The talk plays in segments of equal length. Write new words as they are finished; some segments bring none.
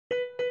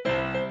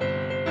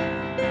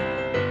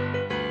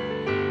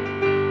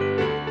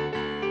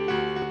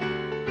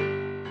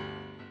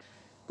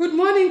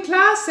morning,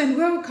 class, and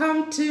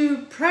welcome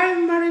to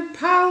Primary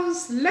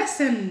Pulse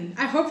lesson.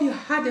 I hope you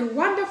had a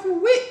wonderful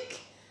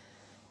week.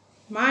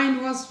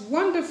 Mine was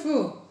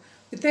wonderful.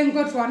 We thank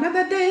God for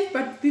another day,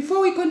 but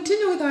before we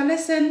continue with our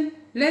lesson,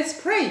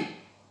 let's pray.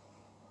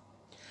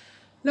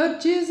 Lord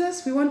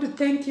Jesus, we want to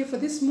thank you for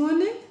this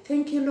morning.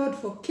 Thank you, Lord,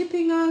 for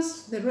keeping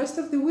us the rest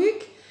of the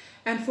week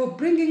and for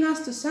bringing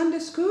us to Sunday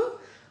school.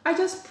 I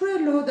just pray,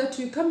 Lord, that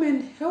you come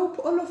and help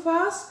all of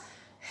us,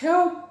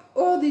 help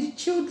all the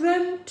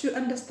children to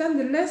understand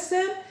the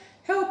lesson,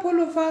 help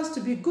all of us to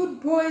be good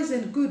boys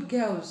and good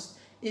girls.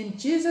 In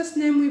Jesus'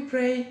 name we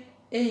pray,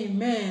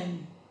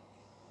 amen.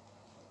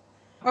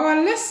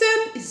 Our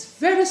lesson is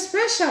very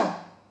special.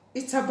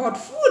 It's about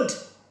food.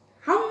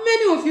 How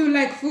many of you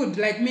like food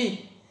like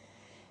me?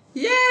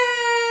 Yeah,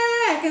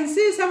 I can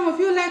see some of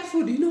you like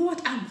food. You know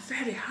what? I'm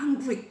very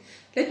hungry.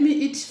 Let me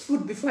eat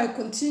food before I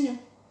continue.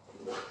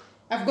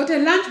 I've got a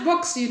lunch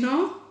box, you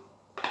know.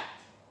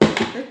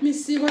 Let me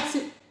see what's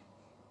it.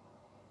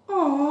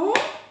 Oh,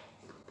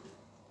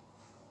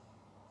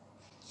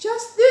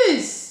 just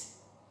this.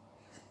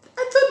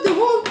 I thought the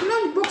whole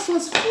lunch box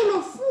was full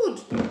of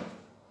food.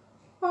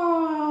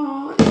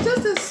 Oh, it's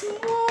just a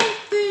small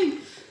thing.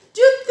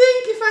 Do you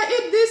think if I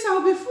eat this,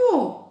 I'll be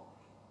full?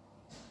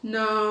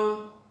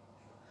 No.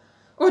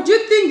 Or do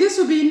you think this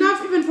will be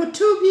enough even for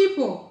 2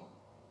 people?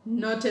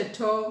 Not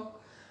at all.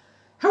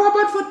 How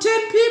about for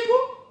 10 people?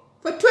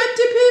 For 20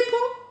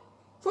 people?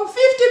 For 50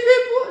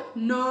 people?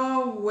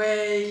 No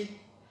way.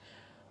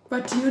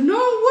 But you know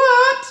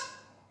what?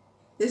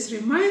 This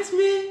reminds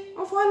me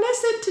of our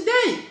lesson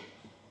today.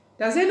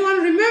 Does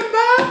anyone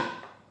remember?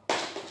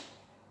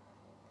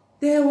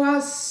 There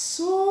was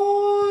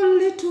so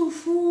little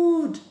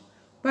food,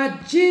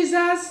 but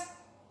Jesus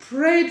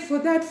prayed for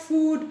that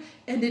food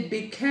and it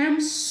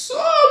became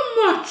so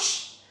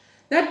much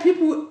that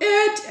people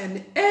ate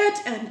and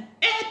ate and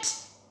ate,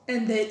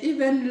 and they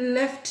even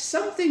left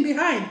something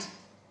behind.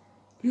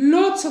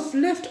 Lots of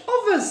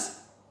leftovers.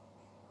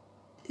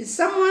 Is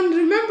someone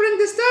remembering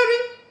the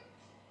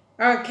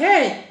story?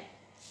 Okay.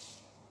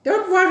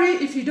 Don't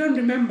worry if you don't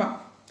remember.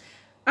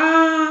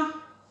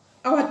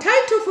 Our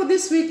title for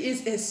this week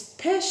is A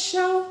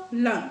Special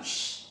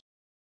Lunch.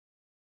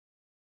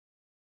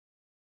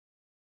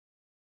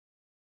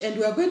 And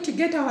we are going to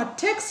get our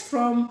text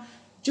from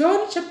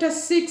John chapter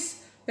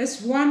 6,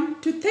 verse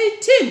 1 to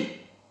 13.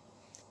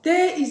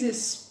 There is a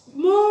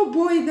small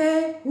boy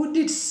there who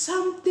did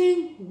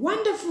something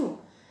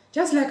wonderful,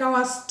 just like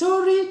our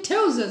story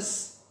tells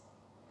us.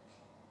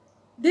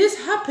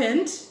 This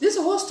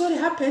whole story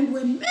happened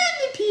when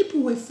many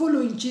people were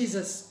following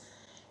Jesus.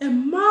 A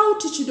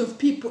multitude of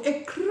people,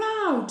 a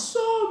crowd,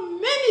 so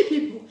many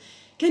people.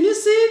 Can you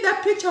see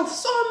that picture of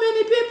so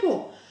many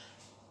people?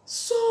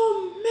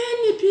 So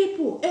many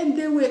people, and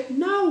they were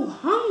now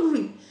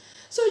hungry.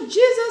 So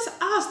Jesus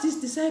asked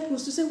his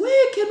disciples to say,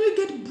 where can we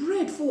get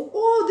bread for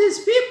all these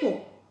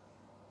people?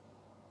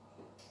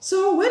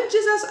 So when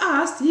Jesus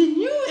asked, he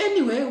knew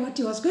anyway what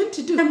he was going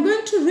to do. I'm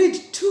going to read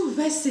 2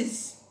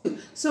 verses.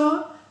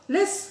 So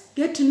let's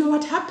get to know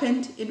what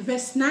happened in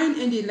verse 9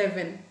 and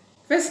 11.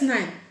 Verse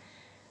 9.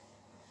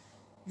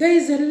 There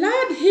is a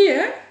lad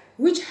here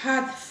which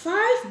hath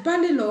 5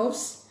 barley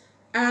loaves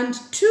and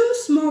 2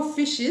 small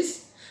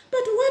fishes,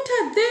 but what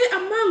are they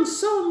among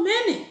so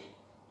many?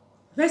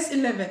 Verse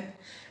 11.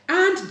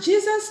 And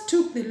Jesus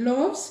took the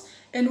loaves,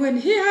 and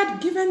when he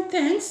had given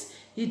thanks,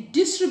 he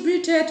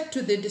distributed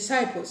to the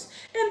disciples,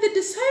 and the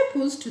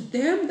disciples to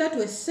them that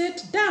were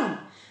set down,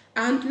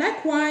 and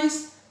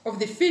likewise of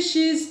the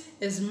fishes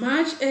as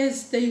much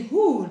as they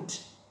would.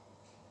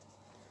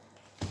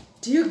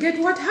 Do you get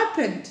what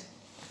happened?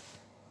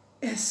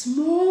 A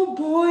small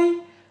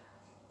boy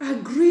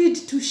agreed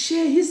to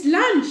share his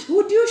lunch.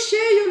 Would you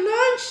share your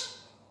lunch?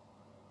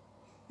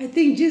 I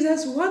think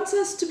Jesus wants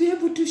us to be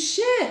able to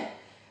share.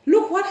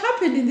 Look what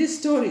happened in this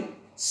story.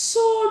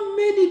 So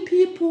many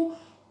people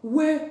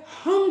were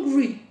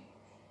hungry,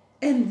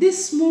 and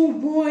this small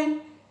boy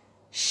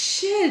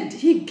shared.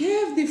 He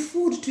gave the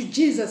food to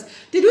Jesus.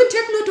 Did we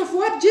take note of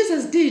what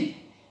Jesus did?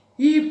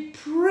 He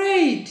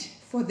prayed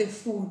for the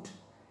food.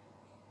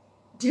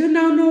 Do you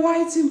now know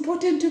why it's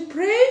important to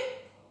pray?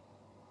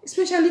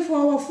 Especially for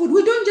our food.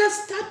 We don't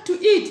just start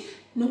to eat.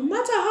 No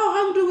matter how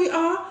hungry we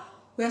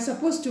are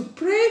supposed to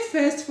pray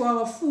first for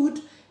our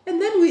food,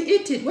 and then we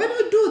eat it. When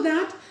we do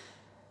that,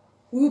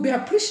 we will be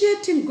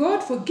appreciating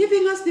God for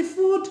giving us the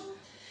food.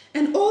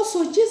 And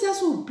also,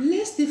 Jesus will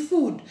bless the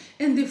food,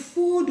 and the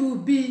food will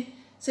be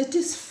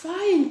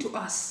satisfying to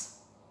us.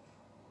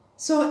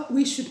 So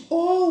we should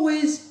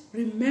always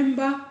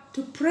remember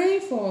to pray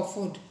for our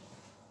food.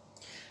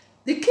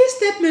 The key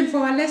statement for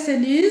our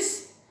lesson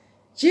is,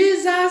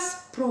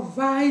 Jesus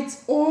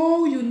provides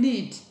all you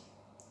need.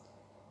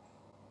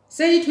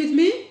 Say it with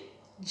me.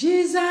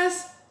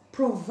 Jesus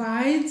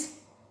provides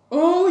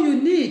all you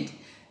need.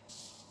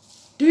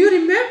 Do you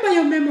remember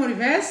your memory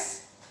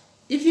verse?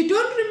 If you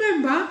don't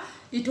remember,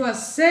 it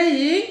was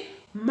saying,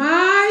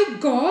 my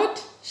God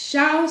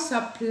shall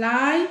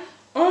supply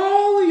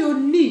all your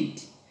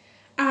need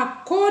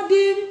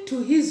according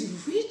to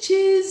his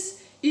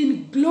riches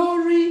in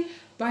glory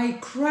by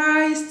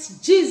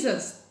Christ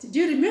Jesus. Did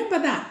you remember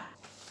that?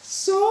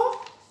 So,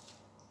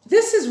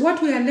 this is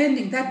what we are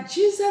learning, that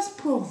Jesus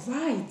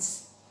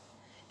provides.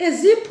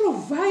 As he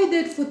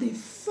provided for the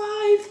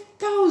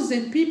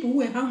 5,000 people who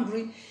were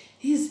hungry,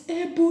 he's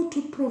able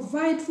to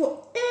provide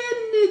for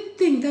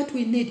anything that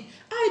we need.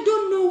 I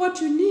don't know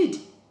what you need.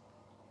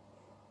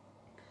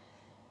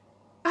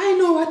 I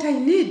know what I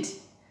need.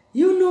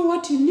 You know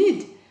what you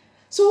need.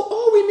 So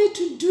all we need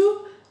to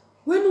do,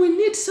 when we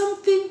need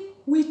something,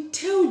 we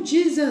tell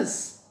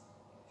Jesus,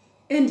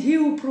 and he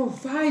will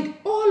provide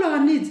all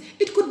our needs.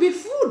 It could be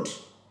food.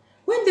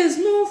 When there's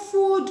no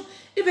food,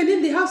 even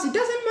in the house, it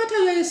doesn't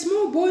matter you're a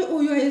small boy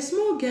or you're a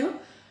small girl,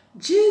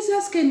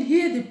 Jesus can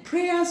hear the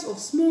prayers of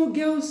small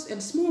girls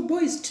and small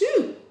boys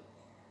too.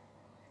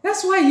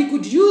 That's why he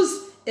could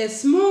use a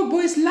small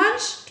boy's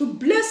lunch to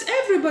bless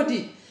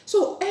everybody.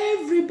 So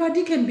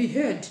everybody can be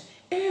heard.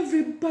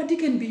 Everybody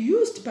can be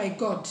used by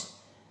God.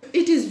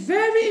 It is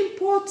very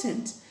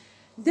important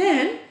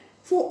then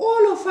for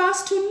all of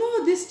us to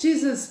know this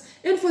Jesus,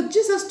 and for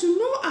Jesus to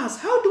know us.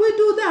 How do we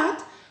do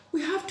that?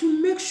 We have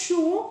to make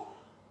sure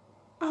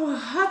our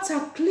hearts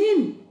are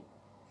clean.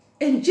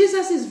 And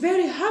Jesus is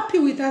very happy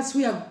with us.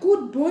 We are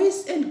good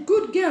boys and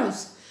good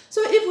girls.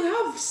 So if we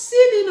have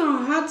sin in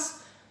our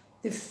hearts,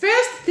 the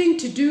first thing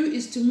to do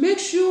is to make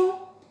sure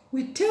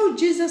we tell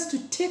Jesus to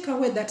take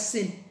away that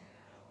sin.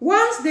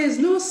 Once there's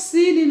no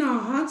sin in our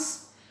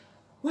hearts,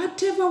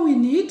 whatever we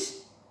need,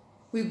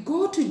 we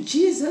go to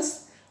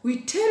Jesus,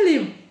 we tell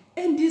him,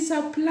 and he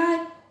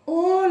supplies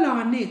all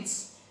our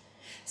needs.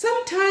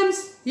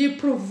 Sometimes he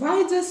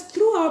provides us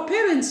through our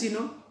parents,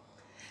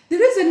 The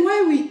reason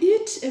why we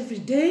eat every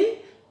day,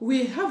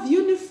 we have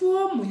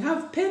uniform, we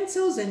have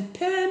pencils and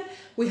pen,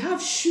 we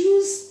have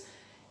shoes,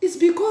 is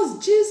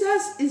because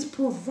Jesus is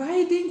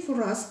providing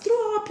for us through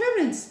our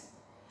parents.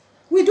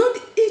 We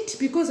don't eat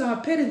because our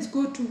parents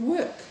go to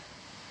work,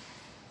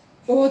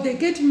 or they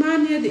get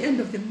money at the end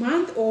of the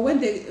month, or when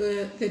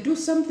they do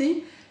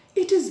something.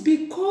 It is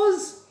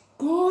because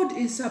God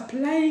is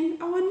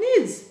supplying our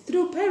needs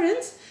through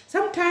parents.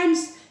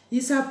 Sometimes he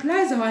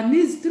supplies our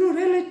needs through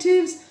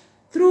relatives,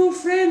 through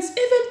friends,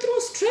 even through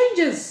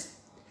strangers.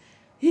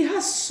 He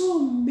has so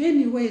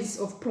many ways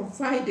of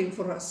providing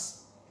for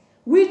us.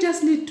 We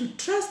just need to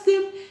trust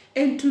him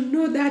and to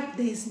know that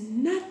there is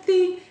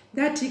nothing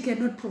that he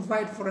cannot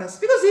provide for us,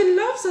 because he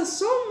loves us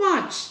so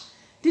much.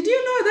 Did you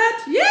know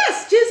that?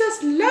 Yes,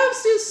 Jesus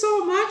loves you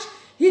so much.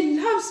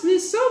 He loves me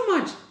so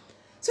much.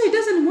 So he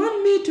doesn't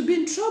want me to be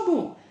in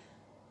trouble.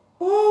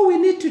 All we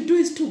need to do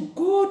is to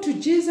go to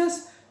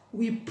Jesus.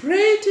 We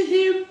pray to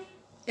him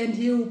and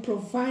he will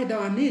provide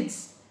our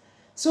needs.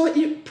 So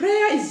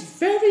prayer is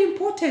very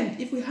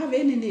important if we have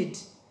any need.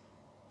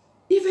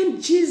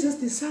 Even Jesus,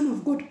 the Son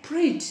of God,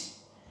 prayed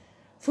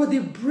for the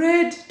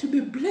bread to be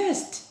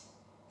blessed.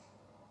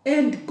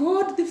 And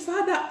God the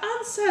Father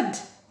answered.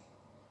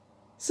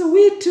 So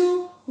we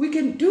too, we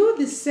can do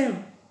the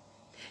same.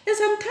 And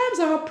sometimes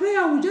our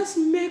prayer will just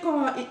make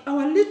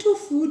our little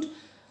food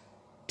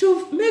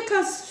to make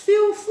us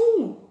feel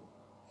full.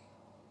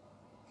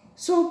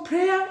 So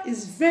prayer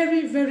is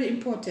very, very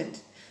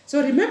important.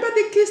 So remember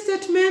the key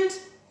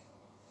statement.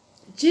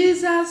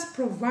 Jesus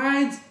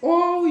provides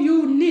all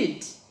you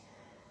need.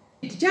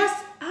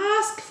 Just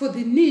ask for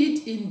the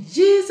need in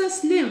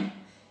Jesus' name,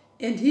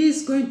 and he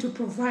is going to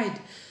provide.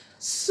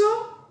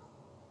 So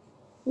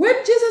when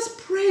Jesus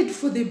prayed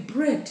for the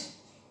bread,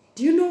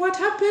 do you know what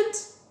happened?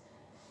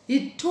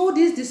 He told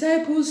his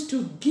disciples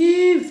to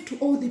give to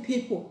all the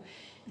people.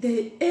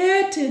 They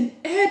ate and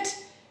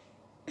ate,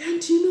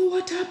 and you know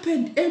what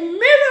happened? A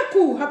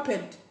miracle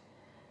happened.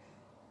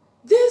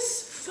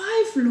 These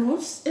 5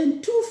 loaves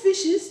and 2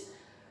 fishes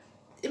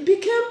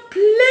became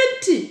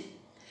plenty.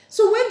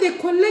 So when they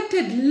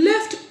collected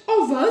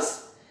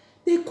leftovers,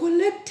 they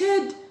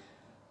collected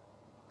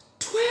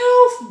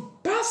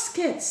 12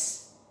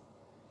 baskets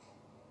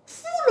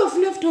full of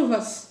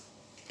leftovers.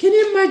 Can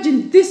you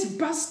imagine this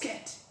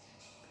basket?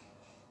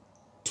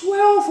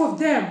 12 of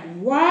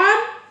them.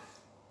 1,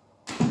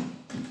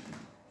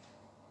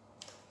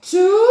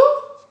 2,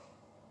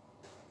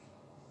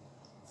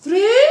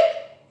 3,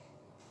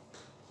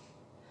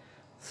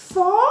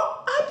 4,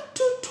 up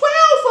to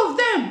 12 of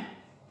them.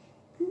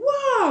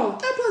 Wow,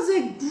 that was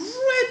a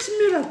great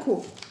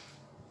miracle.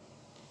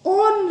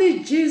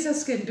 Only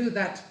Jesus can do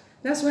that.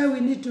 That's why we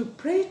need to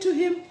pray to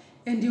him,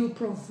 and he will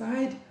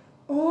provide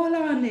all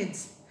our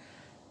needs.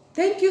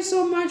 Thank you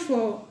so much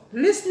for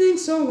listening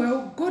so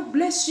well. God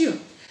bless you.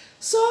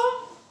 So,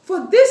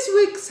 for this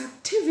week's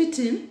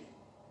activity,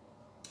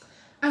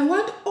 I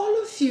want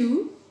all of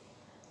you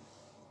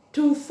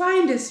to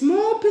find a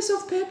small piece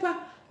of paper,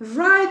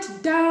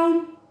 write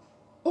down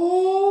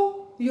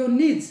all your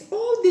needs,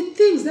 all the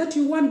things that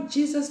you want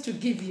Jesus to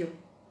give you.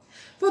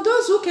 For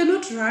those who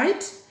cannot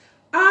write,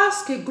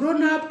 ask a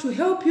grown-up to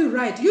help you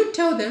write. You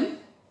tell them,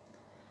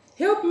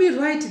 help me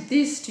write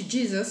this to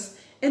Jesus.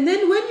 And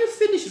then when you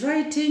finish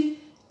writing,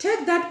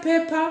 take that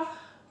paper,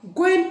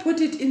 go and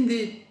put it in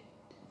the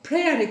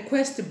prayer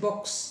request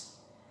box.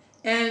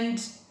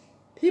 And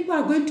People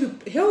are going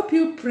to help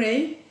you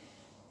pray,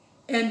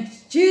 and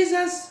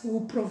Jesus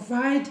will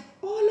provide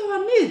all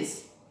our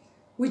needs.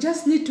 We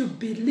just need to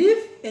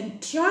believe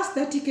and trust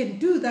that He can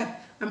do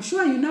that. I'm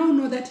sure you now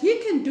know that He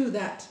can do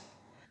that.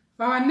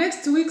 Our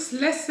next week's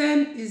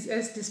lesson is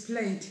as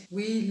displayed.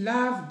 We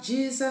love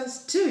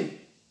Jesus too.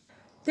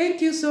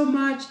 Thank you so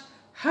much.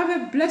 Have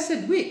a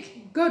blessed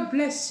week. God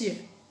bless you.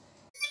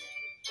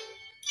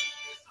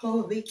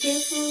 Oh, be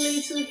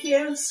carefully to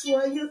hear us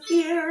while you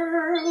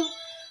hear.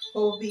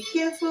 Oh, be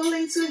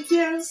carefully to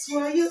hear us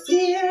while you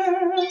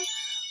hear.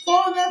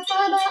 For the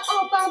Father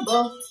up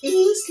above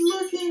is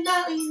looking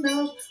down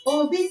enough.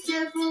 Oh, be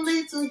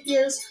carefully to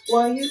hear us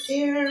while you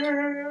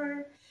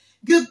hear.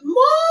 Good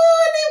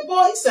morning,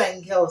 boys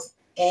and girls,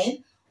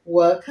 and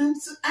welcome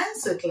to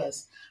Answer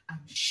Class.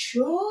 I'm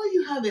sure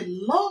you have a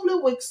lovely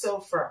week so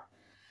far,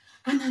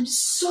 and I'm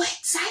so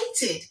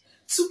excited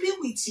to be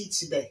with you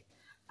today.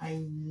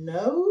 I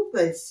know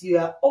that you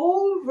are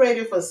all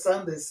ready for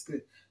Sunday school,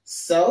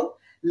 so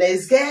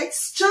let's get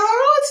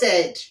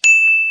started.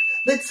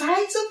 The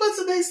title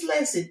for today's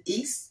lesson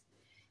is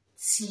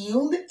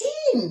Tuned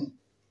In.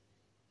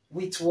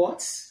 With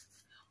what?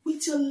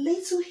 With your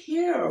little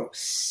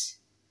heroes.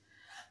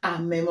 Our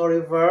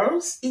memory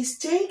verse is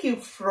taken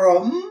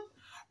from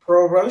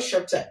Proverbs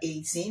chapter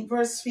 18,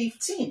 verse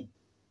 15.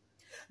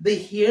 The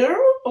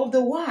hero of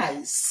the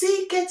wise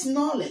seeketh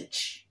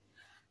knowledge.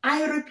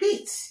 I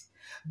repeat,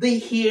 the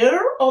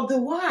hero of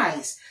the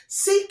wise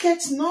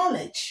seeketh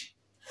knowledge.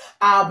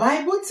 Our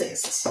Bible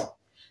text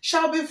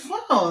shall be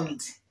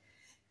found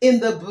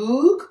in the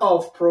book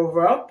of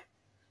Proverbs,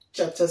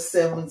 chapter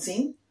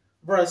 17,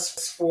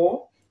 verse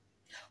 4,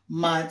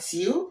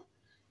 Matthew,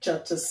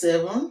 chapter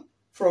 7,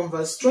 from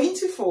verse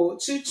 24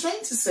 to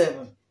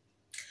 27,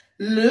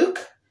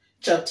 Luke,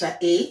 chapter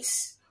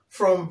 8,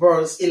 from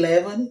verse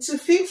 11 to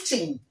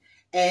 15,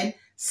 and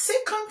 2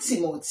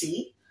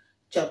 Timothy,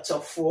 chapter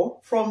 4,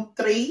 from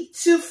 3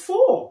 to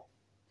 4.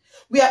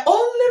 We are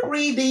only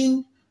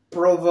reading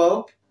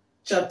Proverbs,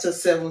 chapter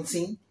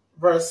 17,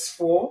 verse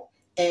 4,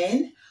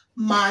 and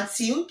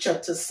Matthew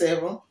chapter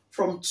 7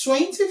 from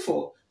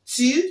 24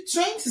 to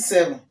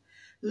 27.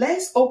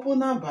 Let's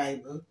open our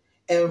Bible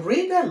and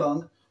read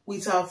along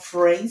with our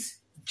friends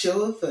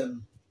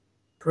Jotham.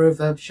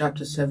 Proverbs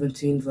chapter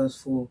 17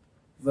 verse 4.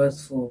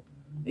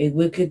 A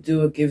wicked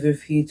doer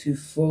giveth heed to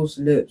false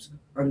lips,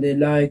 and a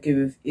liar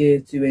giveth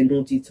ear to a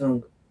naughty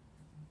tongue.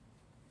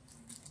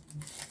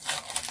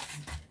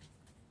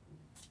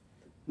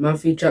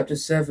 Matthew chapter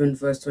 7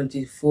 verse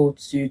 24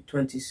 to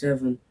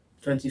 27.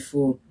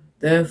 24.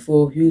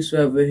 Therefore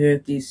whosoever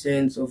heareth these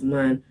sayings of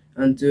mine,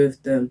 and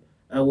doeth them,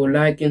 I will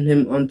liken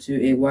him unto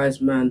a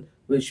wise man,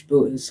 which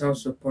built his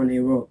house upon a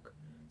rock.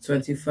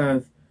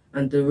 25.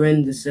 And the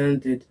rain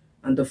descended,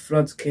 and the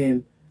floods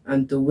came,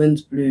 and the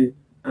winds blew,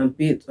 and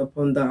beat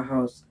upon that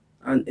house,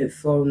 and it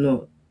fell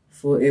not,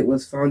 for it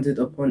was founded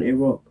upon a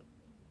rock.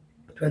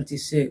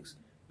 26.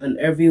 And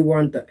every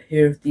one that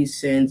heareth these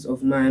sayings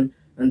of mine,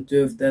 and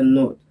doeth them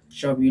not,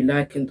 shall be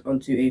likened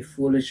unto a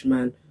foolish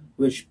man,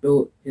 which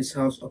built his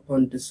house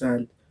upon the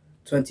sand.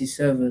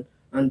 27.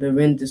 And the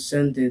rain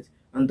descended,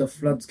 and the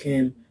floods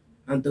came,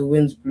 and the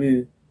winds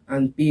blew,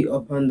 and beat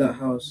upon that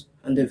house,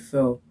 and it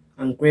fell,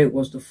 and great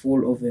was the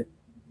fall of it.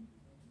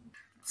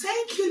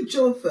 Thank you,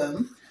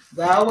 Jotham.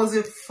 That was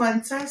a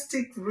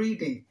fantastic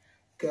reading.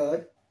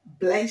 God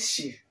bless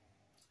you.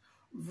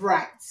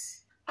 Right.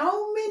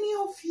 How many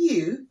of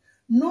you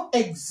know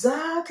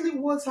exactly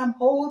what I'm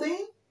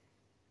holding?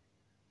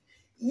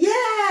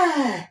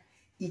 Yeah,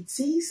 it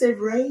is a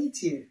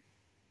radio.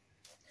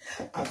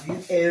 Have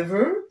you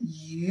ever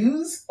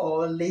used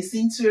or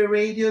listened to a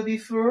radio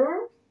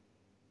before?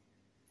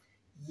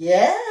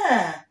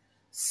 Yeah,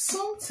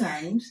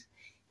 sometimes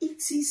it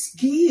is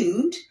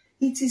good,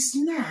 it is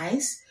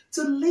nice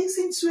to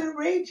listen to a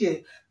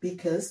radio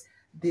because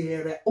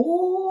there are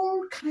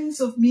all kinds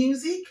of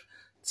music,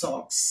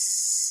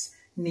 talks,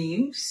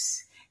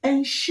 news,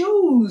 and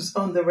shows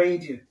on the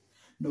radio.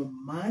 No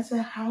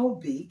matter how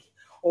big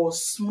or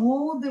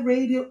small the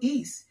radio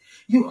is,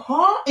 you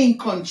are in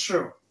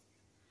control.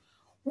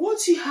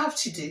 What you have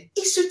to do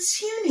is to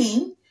tune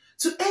in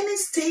to any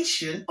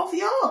station of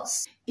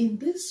yours. In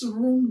this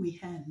room we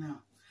have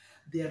now,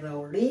 there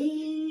are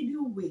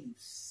radio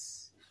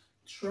waves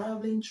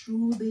traveling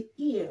through the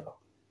air.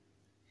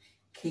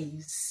 Can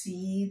you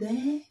see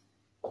them?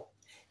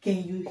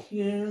 Can you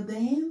hear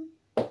them?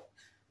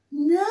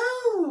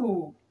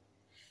 No!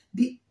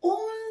 The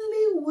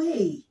only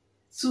way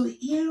to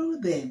hear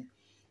them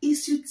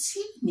is to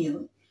tune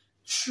in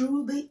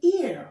through the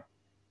ear.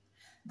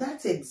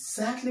 That's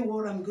exactly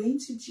what I'm going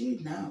to do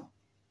now.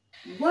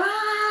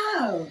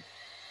 Wow!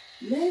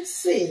 Let's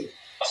see.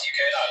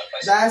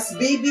 That's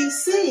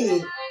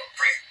BBC.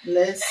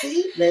 Let's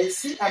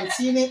see. I'm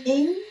tuning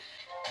in.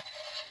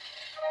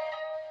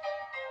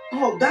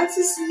 Oh, that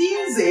is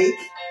music.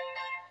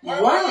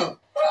 Wow.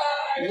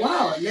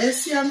 Let's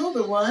see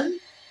another one.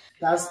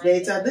 That's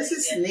better. This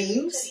is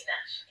news.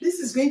 This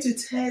is going to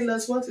tell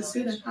us what is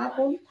going to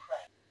happen.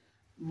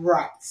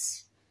 Right.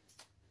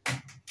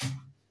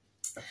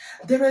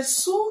 There are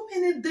so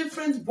many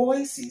different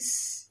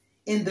voices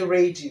in the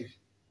radio.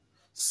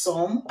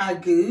 Some are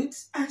good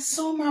and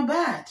some are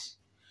bad.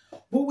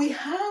 But we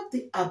have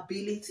the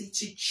ability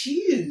to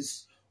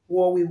choose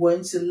what we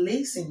want to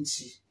listen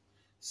to.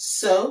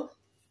 So,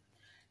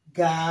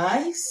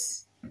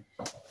 guys,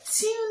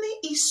 tuning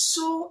is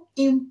so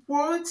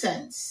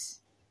important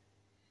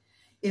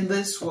in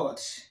this world.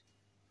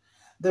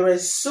 There are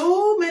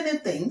so many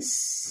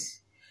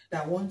things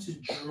that want to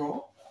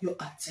draw your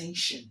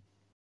attention.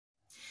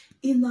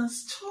 In our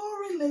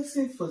story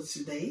lesson for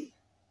today,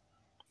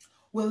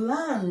 we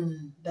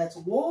learn that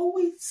what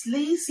we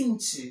listen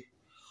to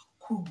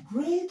could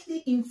greatly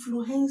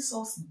influence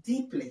us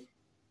deeply.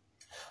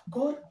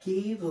 God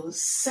gave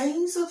us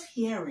sense of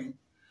hearing,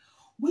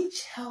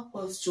 which help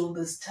us to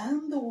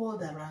understand the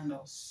world around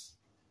us.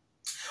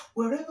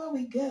 Wherever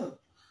we go,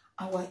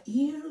 our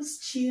ears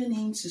tune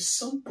into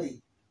something.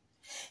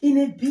 In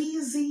a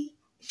busy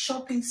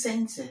shopping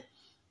center,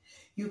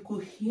 you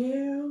could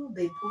hear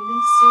the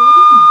police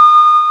siren,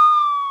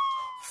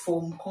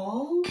 phone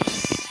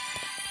calls,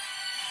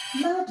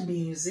 loud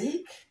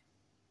music,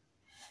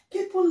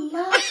 people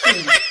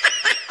laughing,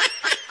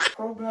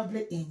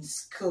 probably in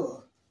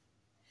school.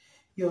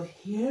 Your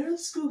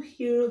ears could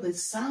hear the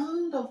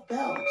sound of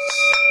bells,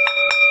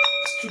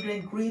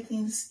 student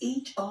greetings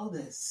each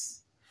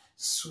other's,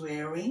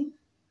 swearing,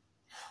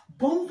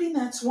 bumping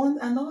at one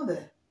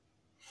another.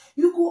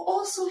 You could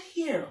also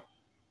hear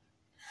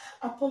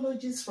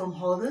apologies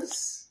from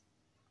others.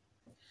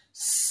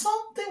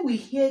 Something we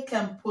hear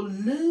can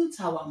pollute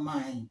our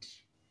mind.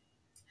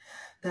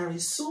 There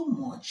is so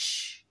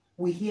much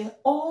we hear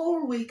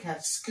all week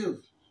at school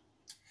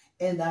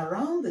and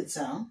around the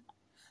town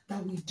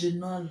that we do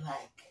not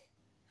like,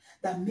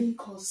 that make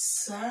us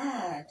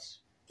sad,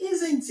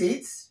 isn't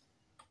it?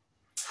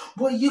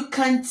 But you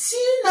can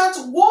tune out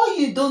what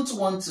you don't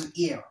want to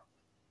hear.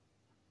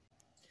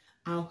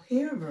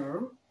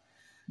 However,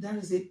 there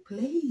is a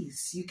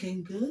place you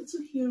can go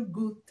to hear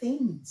good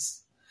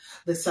things.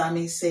 The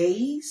psalmist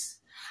says,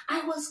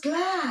 I was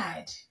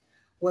glad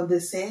when they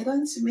said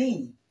unto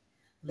me,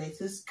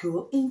 let us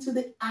go into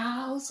the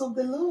house of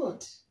the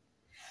Lord.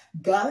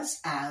 God's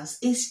house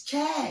is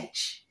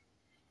church.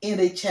 In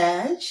the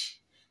church,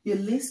 you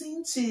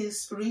listen to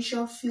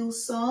spiritual filled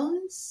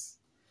songs,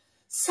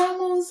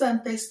 sermons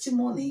and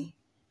testimony,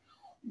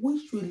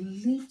 which will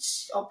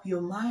lift up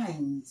your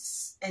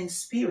minds and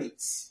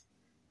spirits.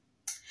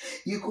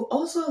 You could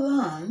also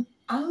learn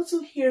how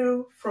to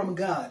hear from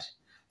God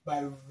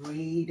by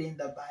reading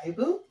the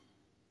Bible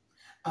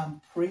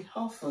and pray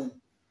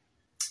often.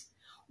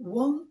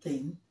 One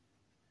thing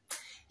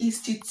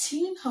is to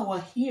tune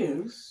our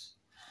ears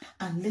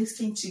and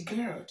listen to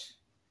God.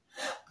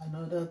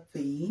 Another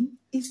thing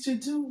is to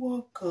do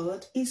what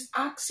God is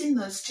asking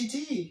us to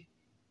do.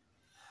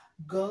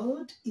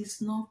 God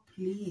is not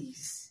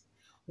pleased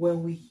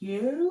when we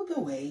hear the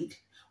word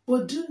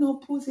but do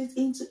not put it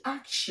into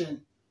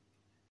action.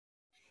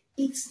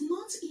 It's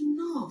not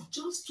enough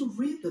just to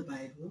read the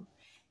Bible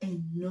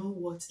and know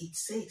what it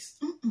says.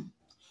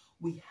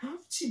 We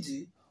have to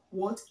do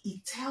what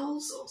it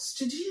tells us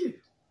to do.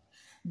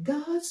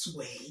 God's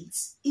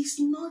words is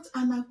not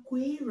an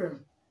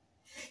aquarium.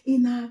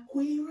 In an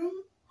aquarium,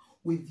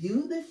 we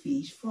view the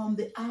fish from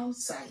the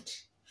outside.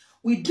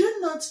 We do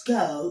not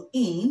go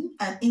in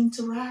and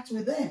interact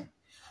with them.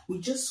 We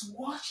just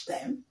watch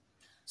them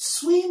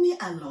swimming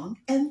along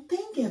and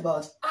think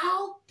about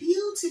how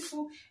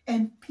beautiful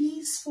and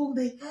peaceful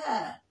they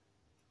are.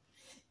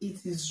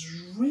 It is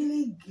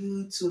really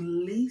good to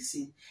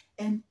listen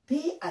and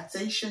pay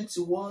attention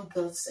to what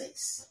God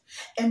says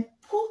and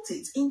put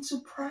it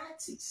into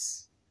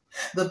practice.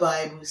 The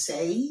Bible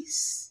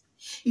says,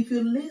 if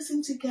you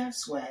listen to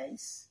God's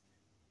words,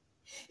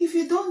 if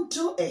you don't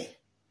do it,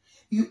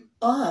 you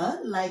are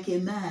like a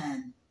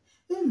man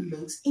who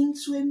looks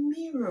into a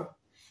mirror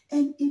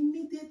and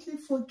immediately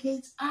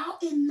forgets how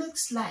it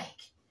looks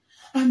like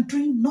and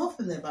doing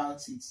nothing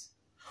about it.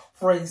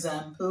 For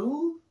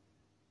example,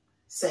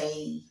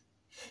 say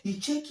you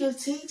check your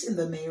teeth in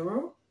the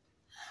mirror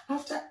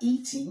after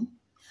eating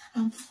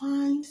and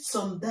find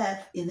some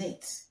dirt in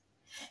it,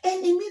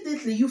 and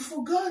immediately you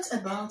forgot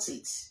about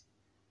it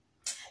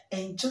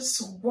and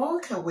just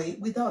walk away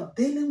without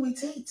dealing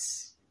with it.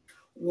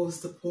 What's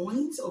the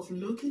point of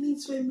looking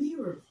into a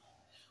mirror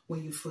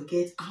when you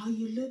forget how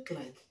you look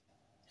like?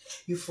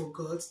 You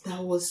forgot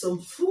there was some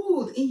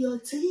food in your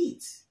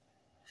teeth.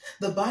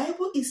 The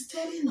Bible is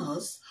telling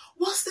us,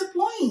 what's the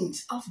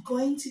point of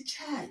going to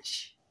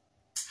church?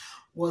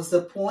 What's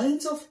the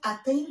point of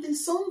attending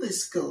Sunday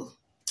school?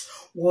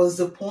 What's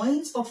the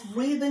point of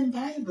reading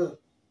Bible?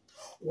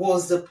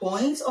 What's the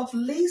point of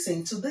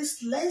listening to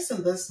this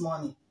lesson this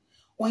morning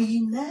when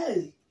you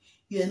know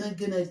you're not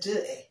going to do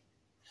it?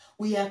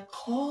 We are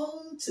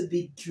called to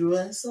be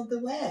doers of the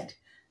word,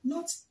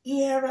 not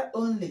hearer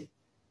only.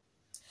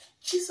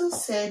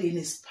 Jesus said in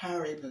his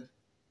parable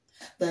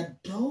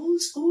that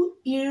those who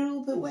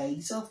hear the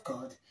ways of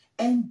God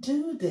and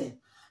do them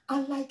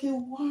are like a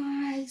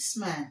wise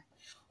man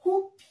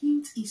who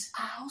built his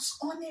house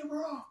on a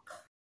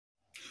rock.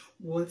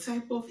 What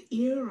type of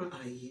ear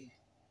are you?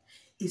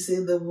 Is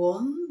it the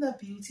one that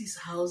built his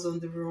house on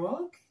the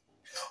rock,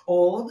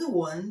 or the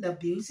one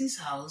that built his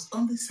house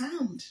on the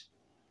sand?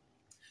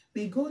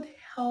 May God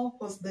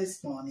help us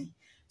this morning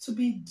to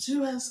be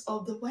doers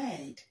of the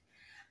word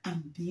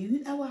and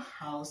build our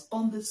house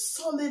on the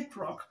solid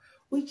rock,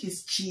 which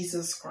is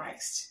Jesus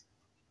Christ.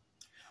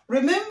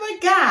 Remember,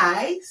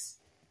 guys,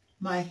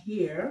 my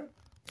ear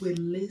will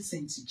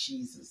listen to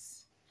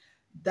Jesus.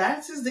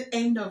 That is the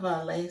end of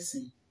our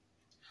lesson.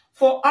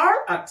 For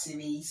our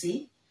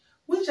activity,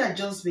 which are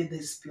just been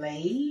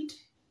displayed,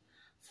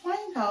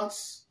 find out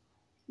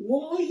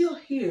what your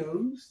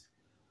ears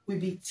will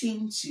be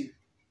tuned to.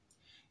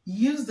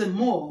 Use the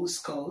Morse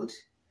code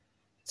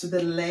to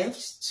the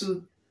left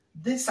to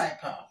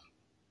decipher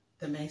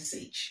the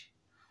message.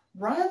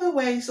 Write the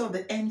words of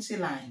the empty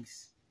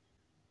lines.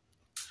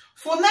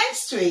 For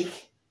next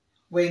week,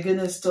 we're going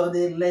to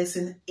study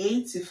lesson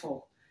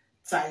 84,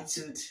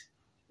 titled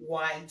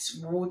White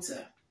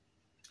Water.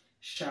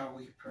 Shall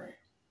we pray?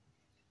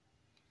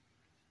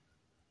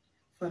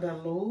 Father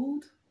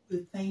Lord,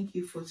 we thank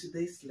you for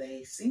today's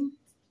lesson.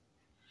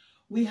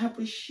 We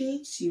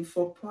appreciate you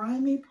for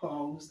priming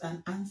pause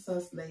and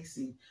answers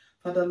lesson.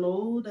 Father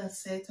Lord,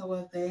 accept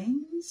our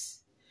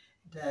thanks.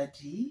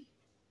 Daddy,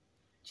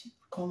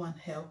 come and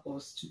help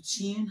us to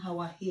tune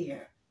our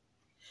ear.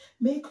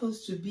 Make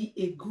us to be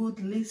a good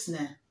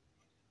listener.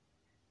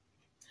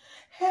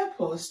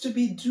 Help us to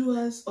be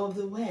doers of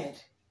the word,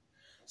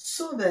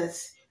 so that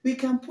we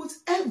can put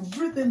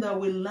everything that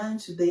we learn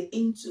today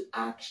into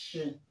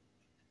action.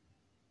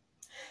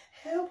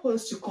 Help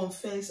us to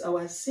confess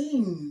our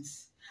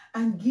sins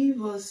and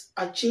give us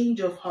a change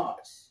of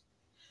heart.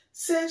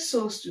 Save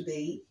souls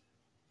today,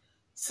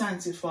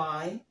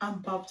 sanctify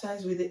and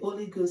baptize with the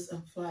Holy Ghost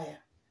and fire.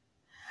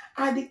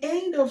 At the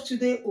end of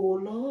today, O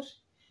Lord,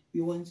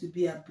 we want to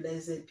be a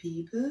blessed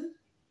people.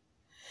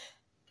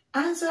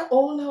 Answer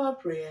all our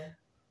prayer,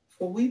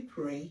 for we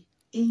pray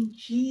in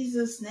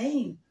Jesus'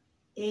 name.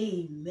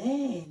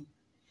 Amen.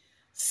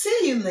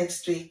 See you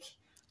next week.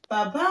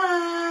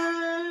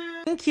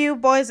 Bye-bye. Thank you,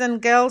 boys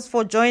and girls,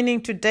 for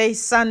joining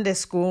today's Sunday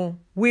School.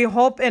 We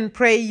hope and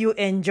pray you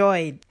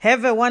enjoyed.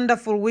 Have a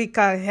wonderful week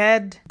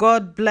ahead.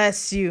 God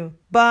bless you.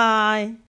 Bye.